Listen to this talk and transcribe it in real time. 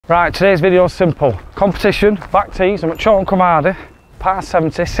Right, today's video is simple. Competition, back tees, I'm at Chorlton Cromarty, par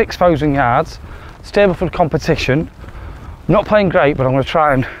 70, 6,000 yards, stable for the competition. I'm not playing great, but I'm going to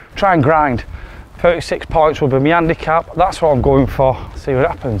try and grind. 36 points will be my handicap, that's what I'm going for, see what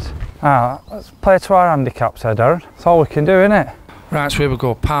happens. Let's play to our handicaps here, Darren. That's all we can do, innit? Right, so here we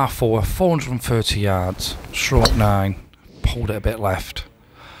go, par 4, 430 yards, stroke 9, pulled it a bit left.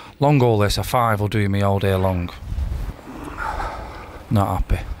 Long hole this, a 5 will do me all day long. Not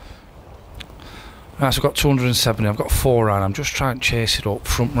happy. Right, so I've got 270, I've got 4 iron, I'm just trying to chase it up,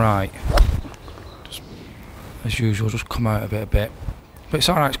 front right. Just, as usual, just come out of it a bit. But it's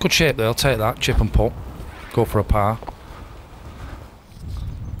alright, it's good shape there, I'll take that, chip and putt, go for a par.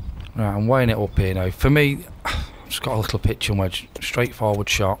 Right, I'm weighing it up here now. For me, I've just got a little pitch and wedge, straightforward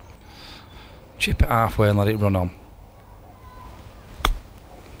shot. Chip it halfway and let it run on.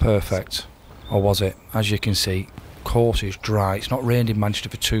 Perfect. Or was it? As you can see, course is dry. It's not rained in Manchester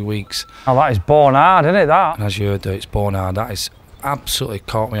for 2 weeks. Oh, that is born hard, isn't it, that? And as you heard there, it's born hard. That is absolutely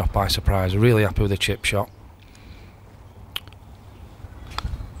caught me off by surprise. Really happy with the chip shot.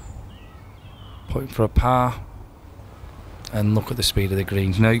 Putting for a par. And look at the speed of the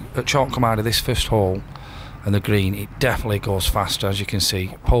greens. Now, at Chorlton Cromarty, this first hole and the green, it definitely goes faster, as you can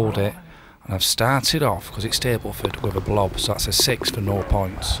see. Pulled it. And I've started off, because it's Stableford, with a blob. So that's a 6 for no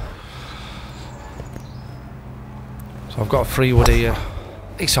points. So I've got a 3-wood here.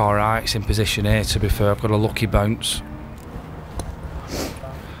 It's alright, it's in position here, to be fair. I've got a lucky bounce.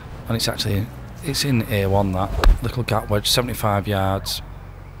 And it's actually, it's in A1, that. Little gap wedge, 75 yards.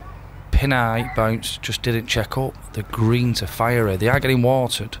 Pin high bounce, just didn't check up. The greens are fiery, they are getting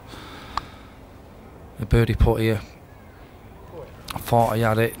watered. A birdie putt here. I thought I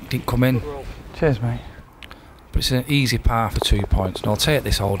had it, didn't come in. Cheers, mate. But it's an easy par for 2 points, and I'll take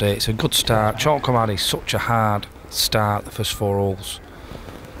this all day. It's a good start. Chorlton Cromarty is such a hard start, the first 4 holes.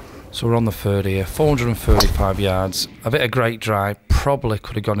 So we're on the third here, 435 yards. I've hit a great drive, probably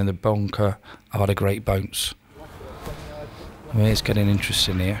could have gone in the bunker. I've had a great bounce. I mean, it's getting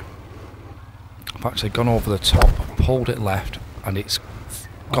interesting here. I've actually gone over the top, pulled it left, and it's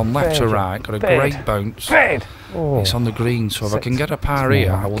gone left to right, got a great bounce. Oh. It's on the green, so if I can get a par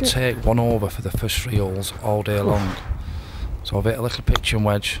here, I will take 1 over for the first 3 holes all day long. So I've hit a little pitch and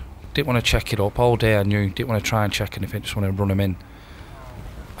wedge. Didn't want to check it up all day, I knew. Didn't want to try and check anything, just want to run them in.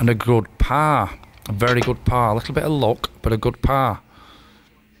 And a good par. A very good par. A little bit of luck, but a good par.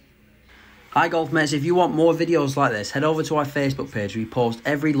 Hi golf mates, if you want more videos like this, head over to our Facebook page. We post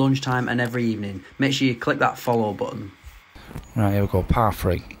every lunchtime and every evening. Make sure you click that follow button. Right, here we go, par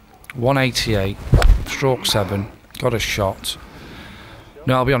 3. 188, stroke 7, got a shot.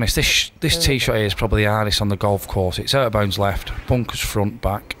 No, I'll be honest, this tee shot here is probably the hardest on the golf course. It's out of bounds left, bunkers front,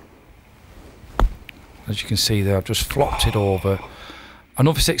 back. As you can see there, I've just flopped it over.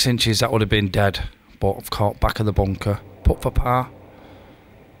 Another 6 inches, that would have been dead, but I've caught back of the bunker. Put for par.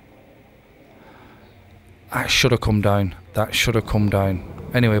 That should have come down. That should have come down.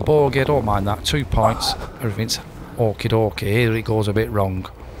 Anyway, bogey, I don't mind that. 2 points. Everything's okie dokie. Here it goes a bit wrong.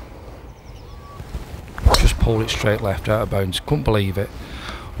 Just pulled it straight left out of bounds. Couldn't believe it.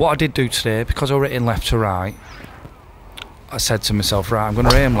 What I did do today, because I was hitting left to right, I said to myself, right, I'm going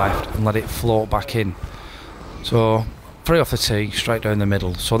to aim left and let it float back in. So 3 off the tee, straight down the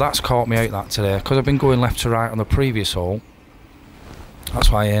middle. So that's caught me out that today, because I've been going left to right on the previous hole.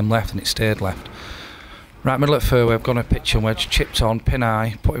 That's why I aimed left and it stayed left. Right, middle at fairway, I've gone a pitch and wedge, chipped on, pin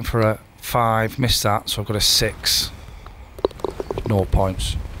high, putting for a 5, missed that, so I've got a 6. No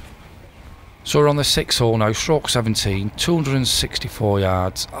points. So we're on the 6th hole now, stroke 17, 264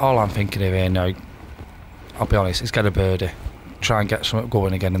 yards. All I'm thinking of here now, I'll be honest, is get a birdie. Try and get something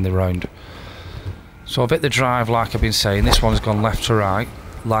going again in the round. So I've hit the drive like I've been saying. This one's gone left to right,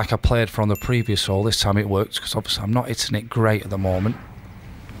 like I played for on the previous hole. This time it worked, because obviously I'm not hitting it great at the moment.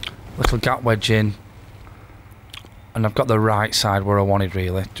 Little gap wedge in. And I've got the right side where I wanted,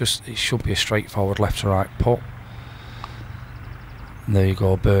 really. Just, it should be a straightforward left to right putt. And there you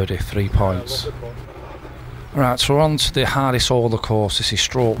go, birdie, 3 points. Right, so we're on to the hardest hole of the course. This is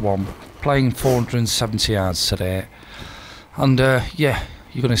stroke 1. Playing 470 yards today. And yeah,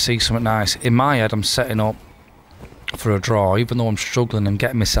 you're going to see something nice. In my head, I'm setting up for a draw. Even though I'm struggling and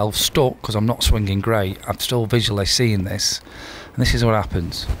getting myself stuck because I'm not swinging great, I'm still visually seeing this. And this is what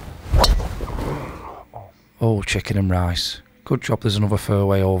happens. Oh, chicken and rice. Good job there's another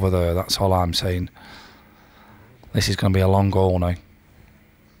fairway over there, that's all I'm saying. This is going to be a long hole now.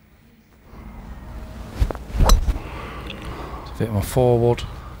 Fit my forward.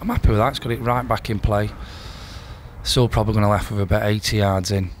 I'm happy with that, it's got it right back in play. Still probably going to left with about 80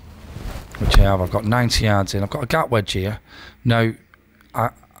 yards in, which I have. I've got 90 yards in. I've got a gap wedge here. Now,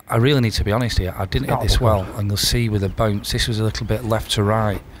 I I really need to be honest here, I didn't hit this well, and you'll see with the bounce, this was a little bit left to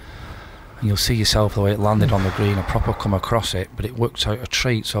right, and you'll see yourself the way it landed on the green. I proper come across it, but it worked out a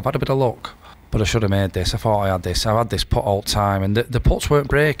treat, so I've had a bit of luck. But I should have made this. I thought I had this. I've had this putt all the time, and the putts weren't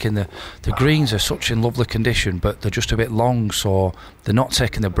breaking. The greens are such in lovely condition, but they're just a bit long, so they're not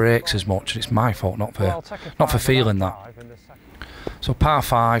taking the breaks as much. And it's my fault, not for feeling that. So par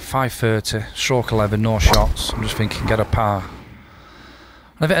 5, 530, stroke 11, no shots. I'm just thinking, get a par.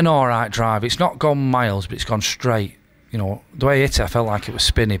 I've hit an alright drive. It's not gone miles, but it's gone straight. You know, the way I hit it, I felt like it was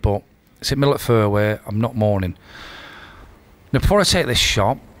spinny, but it's in middle at fairway. I'm not mourning. Now, before I take this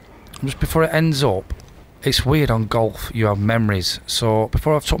shot, just before it ends up, it's weird on golf, you have memories. So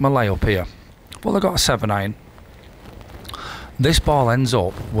before I've took my layup here, well, I got a 7-iron. This ball ends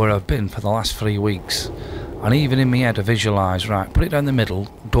up where I've been for the last 3 weeks, and even in my head I visualise, right, put it down the middle,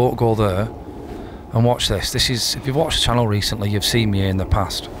 don't go there, and watch this. This is, if you've watched the channel recently, you've seen me here in the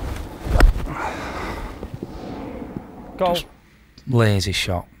past. Go. Just lazy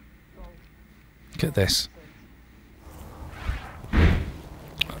shot. Look at this.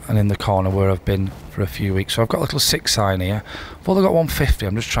 And in the corner where I've been for a few weeks. So I've got a little 6-iron here. I've only got 150.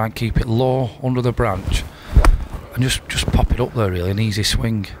 I'm just trying to keep it low under the branch and just pop it up there, really, an easy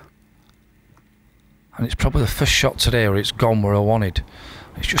swing. And it's probably the first shot today where it's gone where I wanted.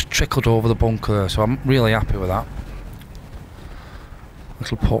 It's just trickled over the bunker there, so I'm really happy with that.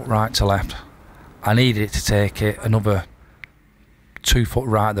 Little putt right to left. I needed it to take it another 2 foot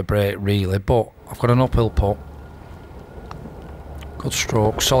right at the break, really, but I've got an uphill putt. Good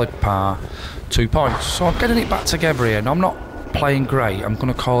stroke, solid par, 2 points. So I'm getting it back together here. Now, I'm not playing great. I'm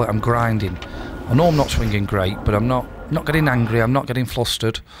going to call it I'm grinding. I know I'm not swinging great, but I'm not getting angry. I'm not getting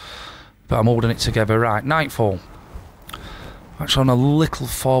flustered, but I'm holding it together. Right, 9th hole. Actually on a little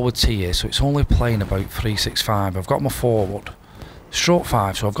forward tee here, so it's only playing about 365. I've got my forward. Stroke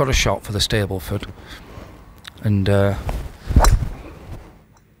 5, so I've got a shot for the Stableford. And it's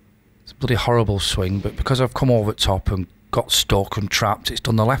a bloody horrible swing, but because I've come over the top and got stuck and trapped, it's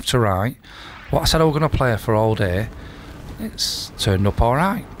done the left to right. What I said I was going to play for all day, it's turned up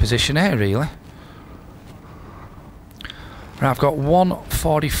alright. Position A, really. Right, I've got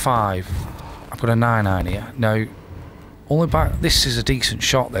 145. I've got a 9-iron here. Now, only back, this is a decent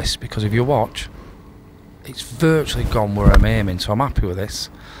shot, this, because if you watch, it's virtually gone where I'm aiming, so I'm happy with this.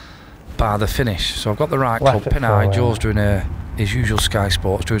 Bar the finish. So I've got the right club, pin high. Joe's doing his usual Sky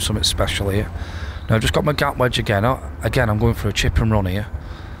Sports, doing something special here. Now I've just got my gap wedge again. Again, I'm going for a chip and run here.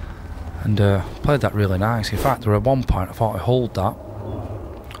 And played that really nice. In fact, there at one point I thought I hold that.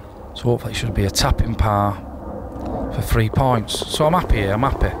 So hopefully it should be a tapping par for 3 points. So I'm happy here, I'm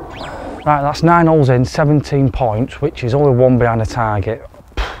happy. Right, that's 9 holes in, 17 points, which is only 1 behind the target.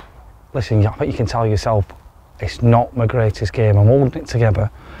 Listen, I bet you can tell yourself, it's not my greatest game. I'm holding it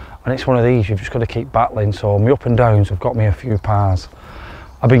together, and it's one of these you've just got to keep battling. So my up and downs have got me a few pars.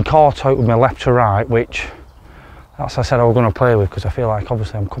 I've been caught out with my left to right, which that's I said I was going to play with, because I feel like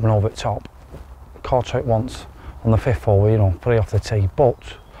obviously I'm coming over the top. Caught out once on the 5th hole, you know, 3 off the tee,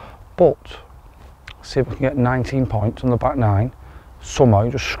 but see if we can get 19 points on the back 9. Somehow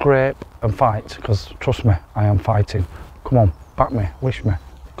just scrape and fight, because trust me, I am fighting. Come on, back me, wish me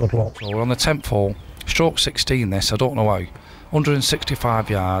good luck. So we're on the 10th hole, stroke 16 this, I don't know how. 165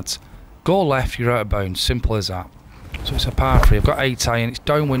 yards, go left, you're out of bounds, simple as that. So it's a par 3, I've got 8-iron, it's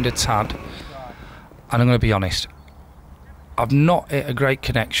downwind a tad, and I'm going to be honest, I've not hit a great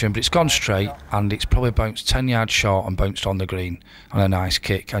connection, but it's gone straight, and it's probably bounced 10 yards short and bounced on the green on a nice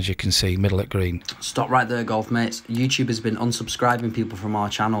kick, as you can see, middle at green. Stop right there, golf mates. YouTube has been unsubscribing people from our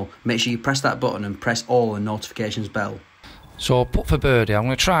channel. Make sure you press that button and press all and notifications bell. So putt for birdie, I'm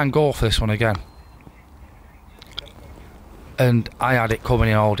going to try and go for this one again. And I had it coming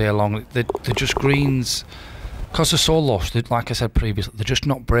in all day long. They're just greens, because they're so lush, like I said previously, they're just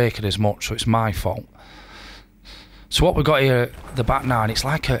not breaking as much, so it's my fault. So what we've got here at the back 9, it's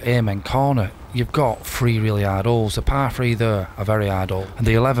like an amen corner. You've got 3 really hard holes. The par 3 there are very hard hole, and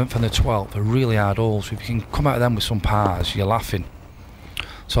the 11th and the 12th are really hard holes. So if you can come out of them with some pars, you're laughing.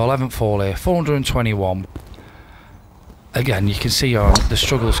 So 11th hole here, 421. Again, you can see the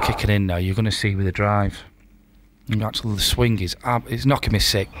struggle's kicking in now. You're going to see with the drive. And actually the swing is it's knocking me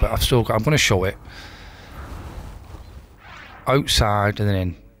sick, but I'm going to show it. Outside and then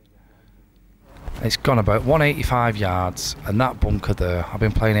in. It's gone about 185 yards, and that bunker there, I've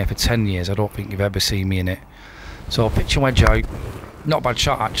been playing here for 10 years, I don't think you've ever seen me in it. So pitch and wedge out, not a bad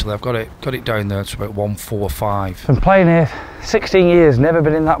shot actually, I've got it down there to about 145. Been playing here 16 years, never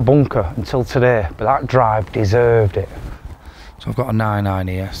been in that bunker until today, but that drive deserved it. So I've got a 9-iron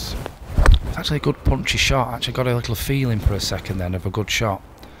here. It's actually a good punchy shot, actually got a little feeling for a second then of a good shot.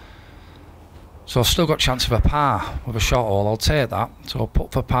 So I've still got a chance of a par with a short hole. I'll take that. So I'll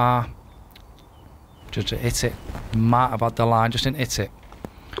put for par. Just to hit it. Might have had the line, just didn't hit it.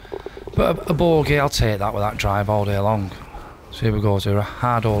 But a bogey, I'll take that with that drive all day long. So here we go to a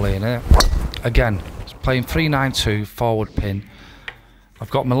hard hole in here. Again, it's playing 392 forward pin. I've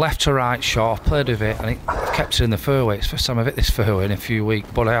got my left to right shot. I've played with it and I've kept it in the fairway. It's the first time I've hit this fairway in a few weeks,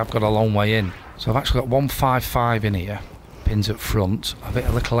 but I have got a long way in. So I've actually got 155 in here. Pins at front. I've hit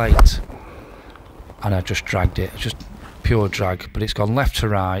a little 8. And I just dragged it. Just pure drag. But it's gone left to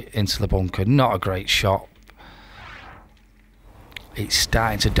right into the bunker. Not a great shot. It's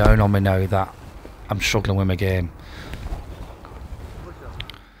starting to dawn on me now that I'm struggling with my game.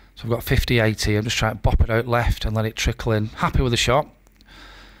 So I've got 50-80. I'm just trying to bop it out left and let it trickle in. Happy with the shot.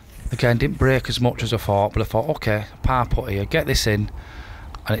 Again, didn't break as much as I thought, but I thought, okay, par putt here, get this in,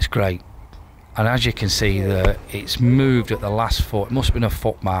 and it's great. And as you can see there, it's moved at the last foot. It must have been a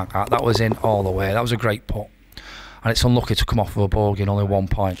foot mark. That was in all the way. That was a great putt. And it's unlucky to come off with a bogey in only 1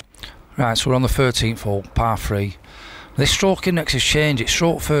 point. Right, so we're on the 13th hole, par 3. This stroke index has changed. It's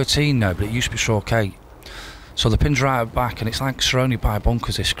stroke 13 now, but it used to be stroke 8. So the pin's right at back, and it's like surrounded by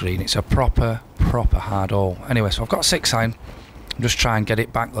bunkers, this green. It's a proper hard hole. Anyway, so I've got 6 iron. I'm just trying to get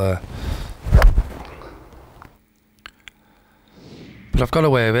it back there. But I've got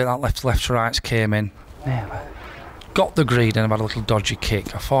away with it. That left to rights came in. Got the green and I've had a little dodgy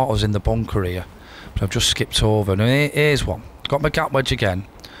kick. I thought I was in the bunker here, but I've just skipped over. Now here's one. Got my gap wedge again.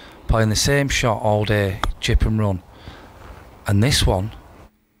 Playing the same shot all day, chip and run. And this one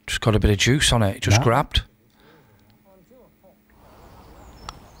just got a bit of juice on it. It just grabbed.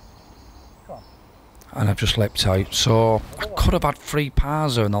 And I've just leapt out. So I could have had 3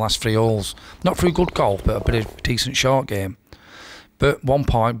 pars in the last 3 holes. Not through good golf, but a bit of decent short game. But 1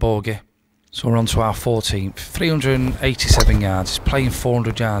 point bogey. So we're on to our 14th. 387 yards. It's playing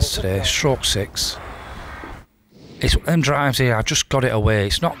 400 yards today. Stroke 6. It's them drives here. I've just got it away.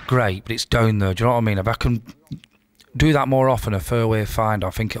 It's not great, but it's down there. Do you know what I mean? If I can do that more often, a fairway find,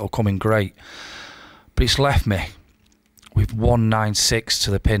 I think it'll come in great. But it's left me with 196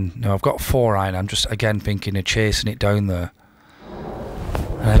 to the pin. Now I've got 4 iron. I'm just again thinking of chasing it down there.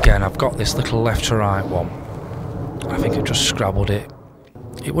 And again, I've got this little left to right one. I think I just scrabbled it.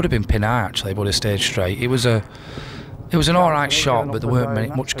 It would have been pin high actually, but it stayed straight. It was an alright shot, but there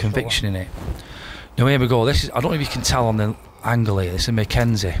weren't much conviction in it. Now here we go. This is, I don't know if you can tell on the angle here. This is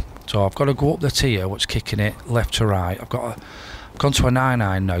Mackenzie. So I've got to go up the tee, what's kicking it left to right. I've gone to a 9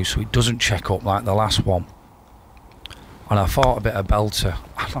 iron now, so it doesn't check up like the last one. And I thought a bit of belter.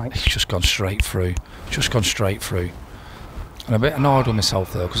 It's just gone straight through. Just gone straight through. And a bit annoyed with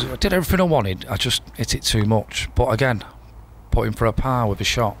myself though, because I did everything I wanted. I just hit it too much. But again, putting for a par with a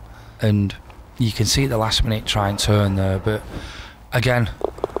shot. And you can see at the last minute try and turn there. But again,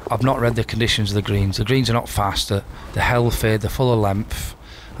 I've not read the conditions of the greens. The greens are not fast. They're healthy, they're full of length.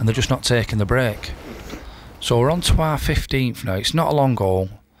 And they're just not taking the break. So we're on to our 15th now. It's not a long hole.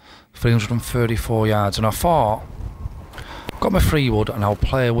 334 yards. And I thought, got my 3 wood and I'll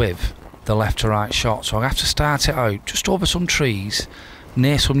play with the left to right shot. So I have to start it out just over some trees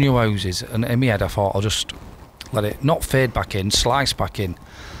near some new houses. And in my head I thought I'll just let it not fade back in, slice back in.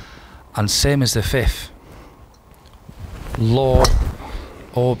 And same as the 5th. Low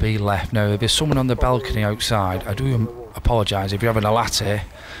OB left. Now if there's someone on the balcony outside, I do apologise if you're having a latte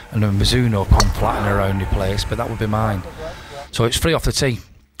and a Mizuno come flattening around your place, but that would be mine. So it's free off the tee.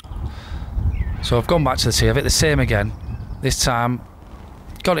 So I've gone back to the tee. I've hit the same again. This time,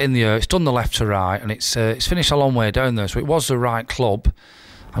 got it in the air. It's done the left to right, and it's finished a long way down there. So it was the right club.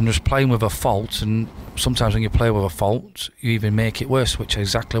 I'm just playing with a fault, and sometimes when you play with a fault, you even make it worse, which is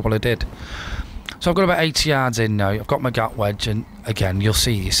exactly what I did. So I've got about 80 yards in now. I've got my gap wedge, and again, you'll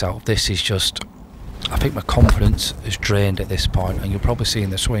see yourself. This is just, I think my confidence is drained at this point, and you'll probably see in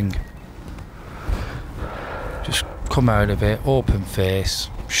the swing. Just come out of it, open face,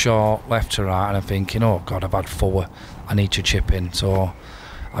 short, left to right, and I'm thinking, oh God, I've had 4. I need to chip in. So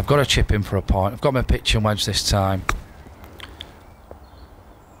I've got to chip in for a point. I've got my pitching wedge this time.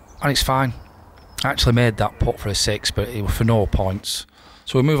 And it's fine. I actually made that putt for a 6, but it was for no points.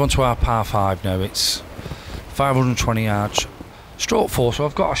 So we move on to our par 5 now. It's 520 yards. Stroke 4, so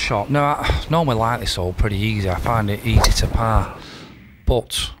I've got a shot. Now, I normally like this hole pretty easy. I find it easy to par.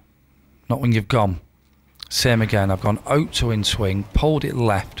 But not when you've gone. Same again. I've gone out to in swing, pulled it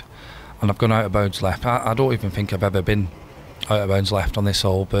left, and I've gone out of bounds left. I don't even think I've ever been out of bounds left on this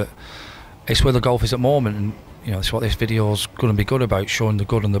hole, but it's where the golf is at the moment, and you know, that's what this video's going to be good about, showing the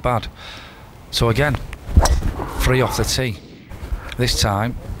good and the bad. So again, 3 off the tee. This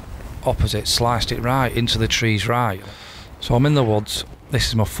time, opposite, sliced it right into the trees right. So I'm in the woods, This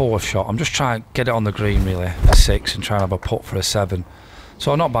is my 4th shot. I'm just trying to get it on the green really, a 6, and try and have a putt for a 7.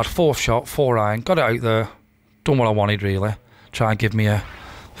 So not bad, 4th shot, 4 iron, got it out there, done what I wanted really. Try and give me a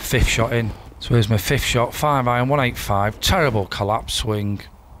 5th shot in. So here's my 5th shot, 5 iron, 185, terrible collapse swing,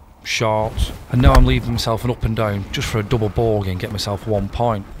 short. And now I'm leaving myself an up and down just for a double bogey and get myself 1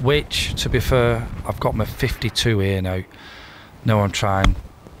 point. Which, to be fair, I've got my 52 here now. Now I'm trying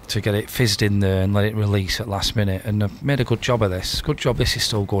to get it fizzed in there and let it release at last minute, and I've made a good job of this. Good job this is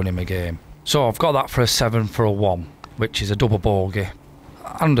still going in my game. So I've got that for a 7 for a 1, which is a double bogey,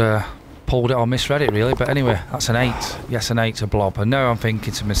 and pulled it or misread it really, but anyway, that's an 8. Yes, an 8's a blob. And now I'm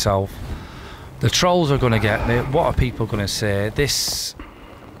thinking to myself, the trolls are going to get me. What are people going to say? This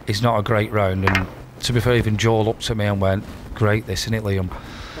is not a great round. And to be fair, even Joe looked at me and went, great this, isn't it, Liam?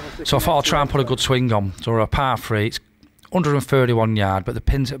 So I thought I'll try and put a good swing on. So we're a par 3, it's 131 yard, but the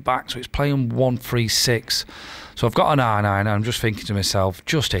pin's at back, so it's playing 136. So I've got an iron, and I'm just thinking to myself,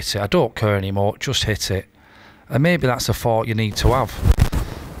 just hit it. I don't care anymore, just hit it. And maybe that's the thought you need to have.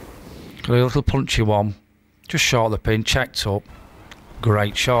 Got a little punchy one, just short of the pin, checked up.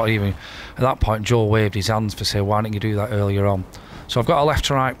 Great shot. Even at that point, Joe waved his hands for saying, why didn't you do that earlier on? So I've got a left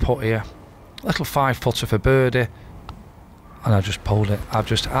to right putt here, little 5-footer for birdie. And I just pulled it. I've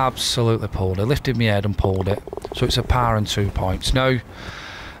just absolutely pulled it. Lifted my head and pulled it. So it's a par and 2 points. Now,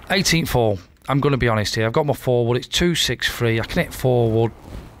 18th hole. I'm going to be honest here. I've got my forward. It's 263. I can hit forward,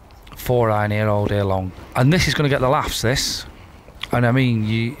 4 iron here all day long. And this is going to get the laughs, this. And I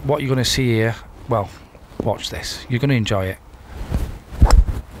mean, what you're going to see here, well, watch this. You're going to enjoy it.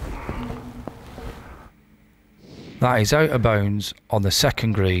 That is out of bounds on the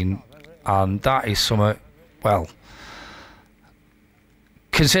 2nd green. And that is something, well,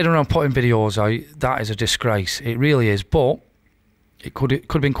 considering I'm putting videos out, that is a disgrace. It really is. But it could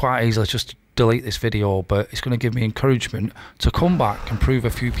have been quite easily just to delete this video, but it's going to give me encouragement to come back and prove a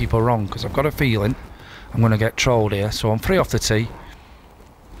few people wrong, because I've got a feeling I'm going to get trolled here. So I'm 3 off the tee.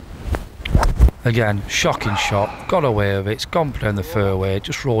 Again, shocking shot, got away with it, it's gone down the fairway,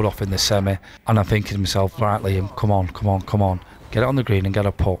 just rolled off in the semi, and I'm thinking to myself, right Liam, come on, come on, come on, get it on the green and get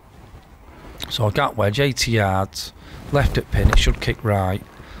a putt. So I got wedge, 80 yards, left at pin, it should kick right,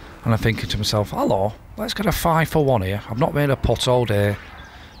 and I'm thinking to myself, hello, let's get a 5 for 1 here. I've not made a putt all day,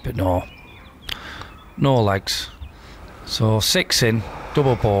 but no legs. So 6 in,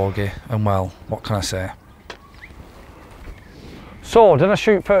 double bogey, and well, what can I say? So, did I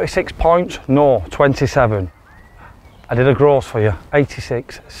shoot 36 points? No, 27. I did a gross for you,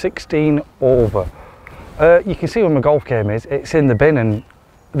 86, 16 over. You can see where my golf game is, it's in the bin, and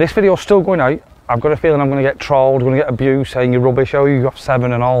this video's still going out. I've got a feeling I'm going to get trolled, going to get abused, saying you're rubbish, oh you got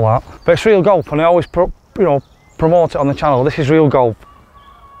 7 and all that. But it's real golf, and I always promote it on the channel. This is real golf.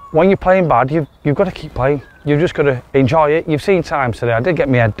 When you're playing bad, you've got to keep playing. You've just got to enjoy it. You've seen times today, I did get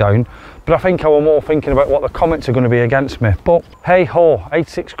my head down, but I think I was more thinking about what the comments are going to be against me. But hey ho,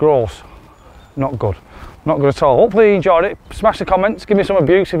 86 gross, not good. Not good at all. Hopefully you enjoyed it. Smash the comments, give me some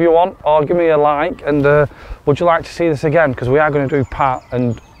abuse if you want, or give me a like, and would you like to see this again? Because we are going to do part,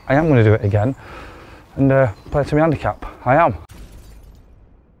 and I am going to do it again, and play to my handicap. I am.